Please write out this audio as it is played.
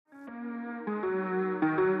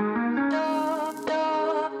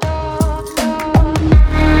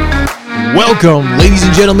Welcome, ladies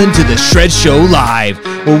and gentlemen, to the Shred Show Live,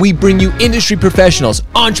 where we bring you industry professionals,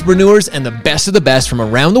 entrepreneurs, and the best of the best from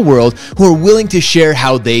around the world who are willing to share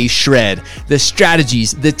how they shred, the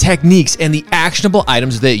strategies, the techniques, and the actionable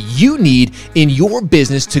items that you need in your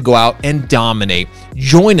business to go out and dominate.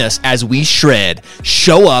 Join us as we shred,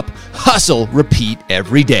 show up, hustle, repeat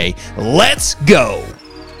every day. Let's go.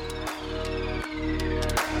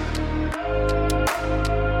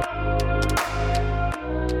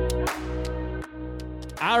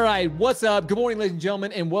 All right, what's up? Good morning, ladies and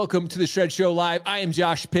gentlemen, and welcome to the Shred Show Live. I am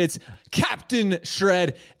Josh Pitts, Captain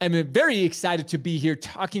Shred. I'm very excited to be here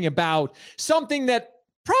talking about something that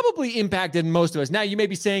probably impacted most of us. Now, you may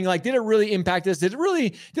be saying, like, did it really impact us? Did it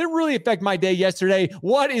really affect my day yesterday?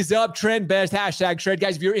 What is up, Trend Best? Hashtag Shred.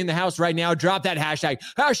 Guys, if you're in the house right now, drop that hashtag.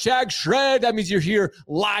 Hashtag Shred. That means you're here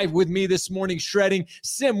live with me this morning, shredding.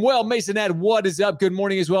 Simwell Masonette, what is up? Good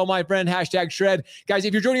morning as well, my friend. Hashtag Shred. Guys,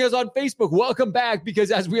 if you're joining us on Facebook, welcome back,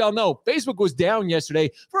 because as we all know, Facebook was down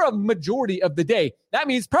yesterday for a majority of the day. That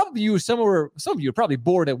means probably some of you are probably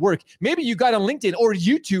bored at work. Maybe you got on LinkedIn or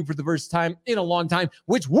YouTube for the first time in a long time,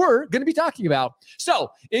 which we're going to be talking about. So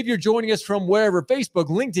if you're joining us from wherever, Facebook,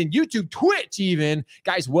 LinkedIn, YouTube, Twitch even,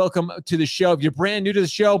 guys, welcome to the show. If you're brand new to the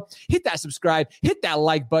show, hit that subscribe, hit that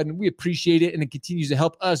like button. We appreciate it, and it continues to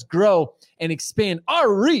help us grow and expand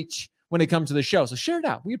our reach when it comes to the show. So share it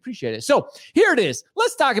out. We appreciate it. So here it is.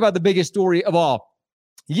 Let's talk about the biggest story of all.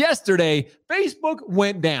 Yesterday, Facebook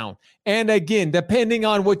went down. And again, depending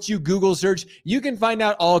on what you Google search, you can find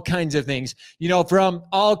out all kinds of things, from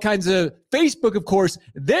all kinds of Facebook, of course.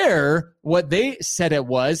 What they said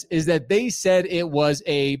is that they said it was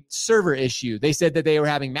a server issue. They said that they were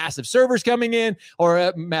having massive servers coming in, or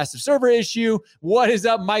a massive server issue. What is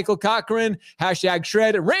up, Michael Cochran? Hashtag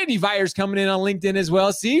Shred. Randy Vyers coming in on LinkedIn as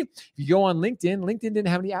well. See, if you go on LinkedIn didn't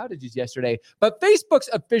have any outages yesterday. But Facebook's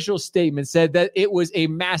official statement said that it was a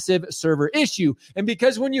massive server issue. And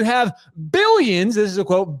because when you have billions, this is a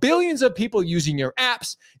quote, billions of people using your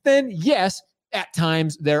apps, then yes, at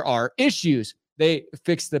times there are issues. They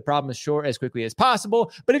fix the problem as quickly as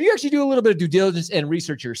possible. But if you actually do a little bit of due diligence and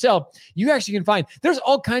research yourself, you actually can find there's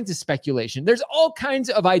all kinds of speculation. There's all kinds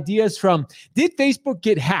of ideas from, did Facebook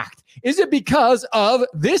get hacked? Is it because of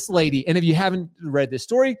this lady? And if you haven't read this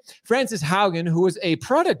story, Frances Haugen, who was a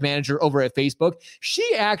product manager over at Facebook,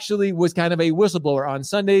 she actually was kind of a whistleblower on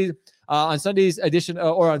Sunday's edition,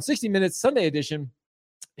 or on 60 Minutes Sunday edition.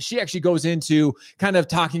 She actually goes into kind of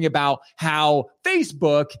talking about how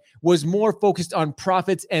Facebook was more focused on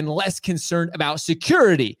profits and less concerned about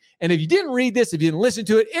security. And if you didn't read this, if you didn't listen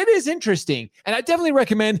to it, it is interesting. And I definitely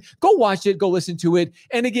recommend go watch it, go listen to it.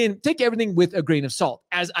 And again, take everything with a grain of salt,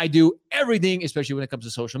 as I do everything, especially when it comes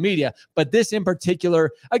to social media. But this in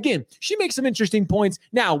particular, again, she makes some interesting points.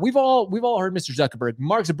 Now, we've all heard Mr. Zuckerberg.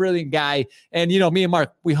 Mark's a brilliant guy. And, me and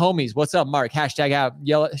Mark, we homies. What's up, Mark? Hashtag out.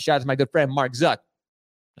 Shout out to my good friend, Mark Zuck.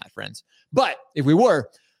 Not friends. But if we were,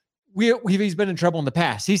 he's been in trouble in the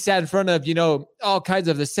past. He sat in front of, all kinds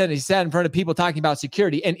of the Senate. He sat in front of people talking about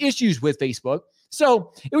security and issues with Facebook.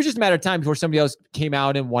 So it was just a matter of time before somebody else came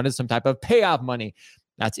out and wanted some type of payoff money.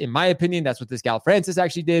 That's, in my opinion, that's what this gal Frances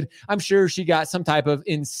actually did. I'm sure she got some type of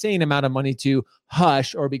insane amount of money to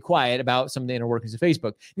hush or be quiet about some of the inner workings of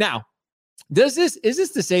Facebook. Now, is this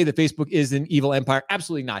to say that Facebook is an evil empire?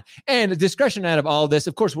 Absolutely not. And the discretion out of all of this,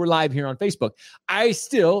 of course, we're live here on Facebook. I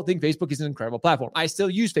still think Facebook is an incredible platform. I still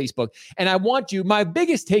use Facebook. And my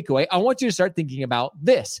biggest takeaway, I want you to start thinking about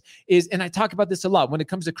this and I talk about this a lot when it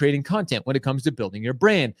comes to creating content, when it comes to building your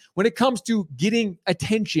brand, when it comes to getting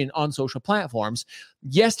attention on social platforms.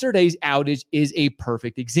 Yesterday's outage is a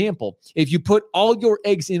perfect example. If you put all your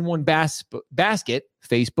eggs in one basket,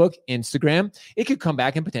 Facebook, Instagram, it could come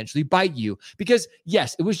back and potentially bite you, because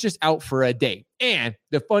yes, it was just out for a day. And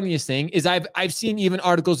the funniest thing is I've seen even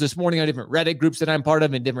articles this morning on different Reddit groups that I'm part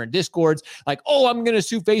of and different Discords, like, oh, I'm going to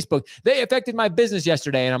sue Facebook. They affected my business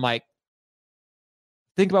yesterday. And I'm like,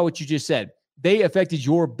 think about what you just said. They affected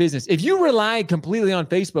your business. If you rely completely on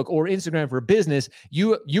Facebook or Instagram for business,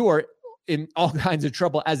 you are in all kinds of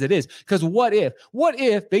trouble as it is. Because what if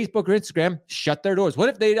Facebook or Instagram shut their doors? What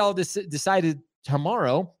if they all decided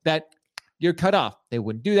tomorrow that you're cut off? They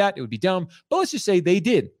wouldn't do that. It would be dumb. But let's just say they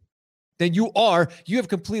did. Then you have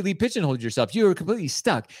completely pigeonholed yourself. You are completely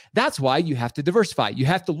stuck. That's why you have to diversify. You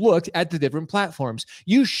have to look at the different platforms.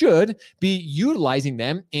 You should be utilizing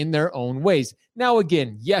them in their own ways. Now,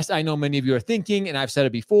 again, yes, I know many of you are thinking, and I've said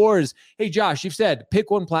it before, is, hey, Josh, you've said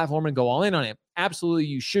pick one platform and go all in on it. Absolutely,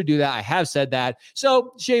 you should do that. I have said that.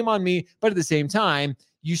 So shame on me. But at the same time,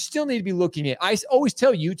 you still need to be looking at, I always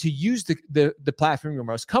tell you to use the platform you're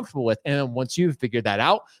most comfortable with. And then once you've figured that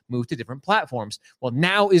out, move to different platforms. Well,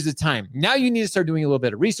 now is the time. Now you need to start doing a little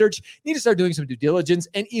bit of research, need to start doing some due diligence.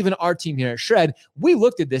 And even our team here at Shred, we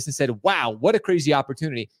looked at this and said, wow, what a crazy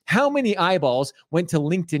opportunity. How many eyeballs went to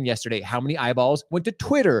LinkedIn yesterday? How many eyeballs went to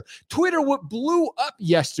Twitter? Twitter blew up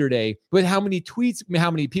yesterday with how many tweets,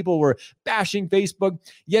 how many people were bashing Facebook.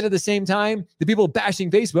 Yet at the same time, the people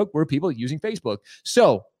bashing Facebook were people using Facebook.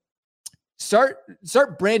 So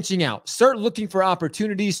start branching out. Start looking for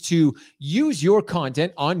opportunities to use your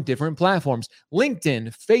content on different platforms.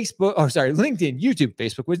 LinkedIn, YouTube.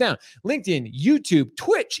 Facebook was down. LinkedIn, YouTube,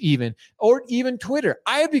 Twitch even, or even Twitter.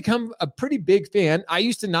 I have become a pretty big fan. I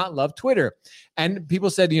used to not love Twitter. And people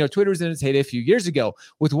said, Twitter was in its heyday a few years ago.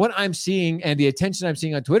 With what I'm seeing and the attention I'm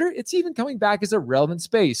seeing on Twitter, it's even coming back as a relevant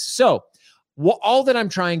space. So all that I'm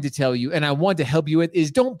trying to tell you, and I want to help you with,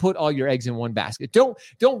 is don't put all your eggs in one basket. Don't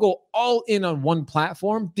go all in on one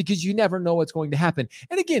platform, because you never know what's going to happen.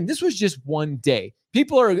 And again, this was just one day.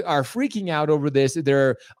 People are freaking out over this.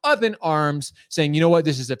 They're up in arms saying, you know what,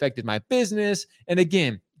 this has affected my business. And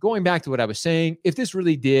again, going back to what I was saying, if this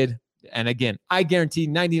really did, and again, I guarantee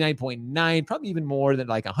 99.9, probably even more than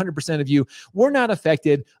like 100% of you were not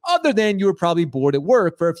affected, other than you were probably bored at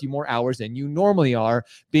work for a few more hours than you normally are,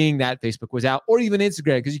 being that Facebook was out, or even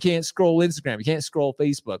Instagram, because you can't scroll Instagram. You can't scroll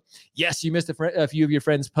Facebook. Yes, you missed a few of your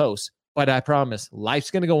friends' posts, but I promise life's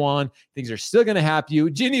going to go on. Things are still going to happen. You,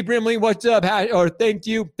 Ginny Brimley, what's up? Thank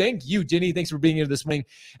you, Ginny. Thanks for being here this morning.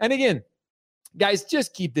 And again, guys,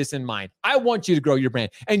 just keep this in mind. I want you to grow your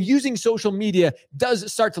brand. And using social media does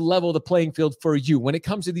start to level the playing field for you. When it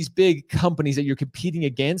comes to these big companies that you're competing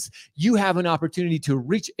against, you have an opportunity to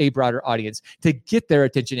reach a broader audience, to get their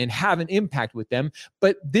attention and have an impact with them.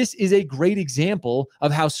 But this is a great example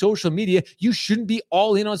of how social media, you shouldn't be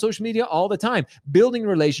all in on social media all the time. Building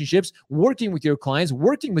relationships, working with your clients,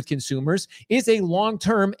 working with consumers is a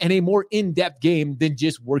long-term and a more in-depth game than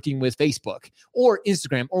just working with Facebook or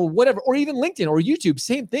Instagram or whatever, or even LinkedIn or YouTube.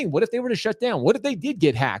 Same thing. What if they were to shut down? What if they did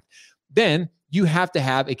get hacked? Then you have to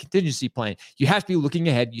have a contingency plan. You have to be looking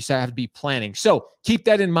ahead. You have to be planning. So keep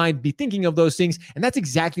that in mind. Be thinking of those things. And that's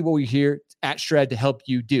exactly what we're here at Shred to help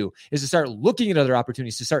you do, is to start looking at other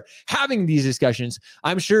opportunities, to start having these discussions.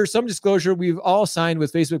 I'm sure some disclosure, we've all signed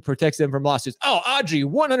with Facebook protects them from lawsuits. Oh, Audrey,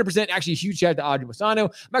 100%. Actually, huge shout out to Audrey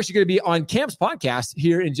Mosano. I'm actually going to be on Camp's podcast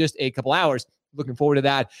here in just a couple hours. Looking forward to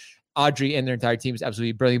that. Audrey and their entire team is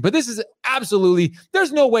absolutely brilliant. But this is absolutely,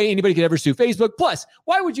 there's no way anybody could ever sue Facebook. Plus,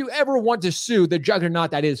 why would you ever want to sue the juggernaut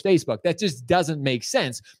that is Facebook? That just doesn't make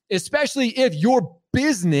sense, especially if your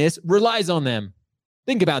business relies on them.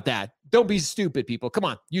 Think about that. Don't be stupid, people. Come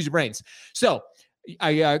on, use your brains. So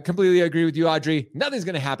I completely agree with you, Audrey. Nothing's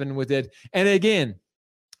going to happen with it. And again,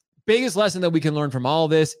 biggest lesson that we can learn from all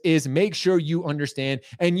of this is make sure you understand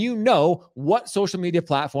and you know what social media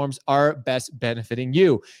platforms are best benefiting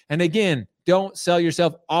you. And again, don't sell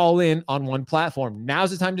yourself all in on one platform.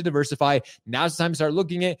 Now's the time to diversify. Now's the time to start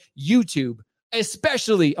looking at YouTube,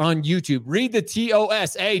 especially on YouTube. Read the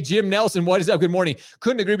TOS. Hey, Jim Nelson, what is up? Good morning.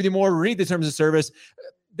 Couldn't agree with you more. Read the terms of service.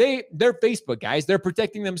 They're Facebook, guys. They're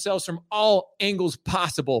protecting themselves from all angles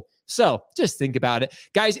possible. So just think about it.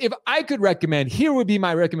 Guys, if I could recommend, here would be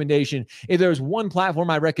my recommendation. If there's one platform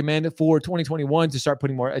I recommend for 2021 to start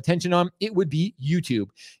putting more attention on, it would be YouTube.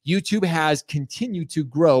 YouTube has continued to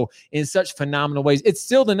grow in such phenomenal ways. It's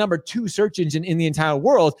still the number 2 search engine in the entire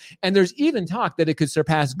world. And there's even talk that it could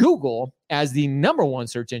surpass Google as the number 1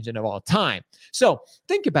 search engine of all time. So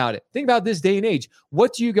think about it. Think about this day and age.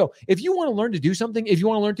 What do you go? If you want to learn to do something, if you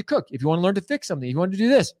want to learn to cook, if you want to learn to fix something, if you want to do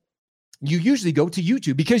this, you usually go to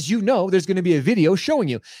YouTube because you know there's going to be a video showing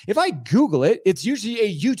you. If I Google it, it's usually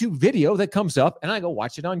a YouTube video that comes up and I go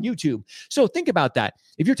watch it on YouTube. So think about that.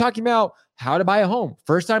 If you're talking about how to buy a home,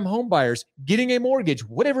 first-time home buyers, getting a mortgage,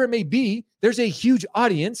 whatever it may be, there's a huge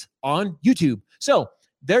audience on YouTube. So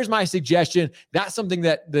there's my suggestion. That's something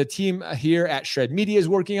that the team here at Shred Media is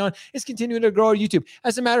working on, is continuing to grow our YouTube.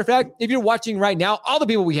 As a matter of fact, if you're watching right now, all the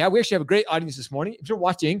people we actually have a great audience this morning. If you're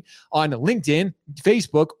watching on LinkedIn,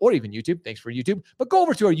 Facebook, or even YouTube, thanks for YouTube, but go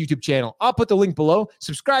over to our YouTube channel. I'll put the link below,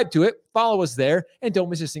 subscribe to it, follow us there, and don't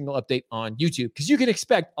miss a single update on YouTube, because you can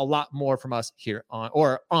expect a lot more from us here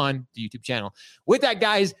on the YouTube channel. With that,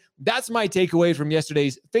 guys, that's my takeaway from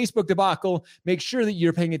yesterday's Facebook debacle. Make sure that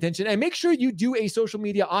you're paying attention and make sure you do a social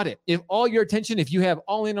media audit. If you have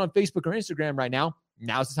all in on Facebook or Instagram right now,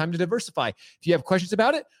 now's the time to diversify. If you have questions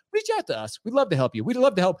about it, reach out to us. We'd love to help you. We'd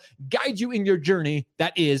love to help guide you in your journey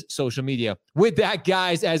that is social media. With that,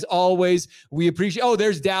 guys, as always, we appreciate,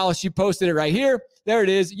 there's Dallas. She posted it right here. There it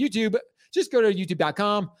is. YouTube. Just go to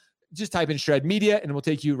youtube.com. just type in Shred Media and we'll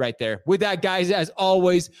take you right there. With that, guys, as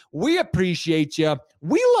always, we appreciate you.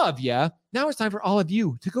 We love you. Now it's time for all of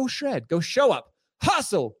you to go shred, go show up,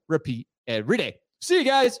 hustle, repeat every day. See you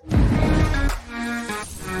guys.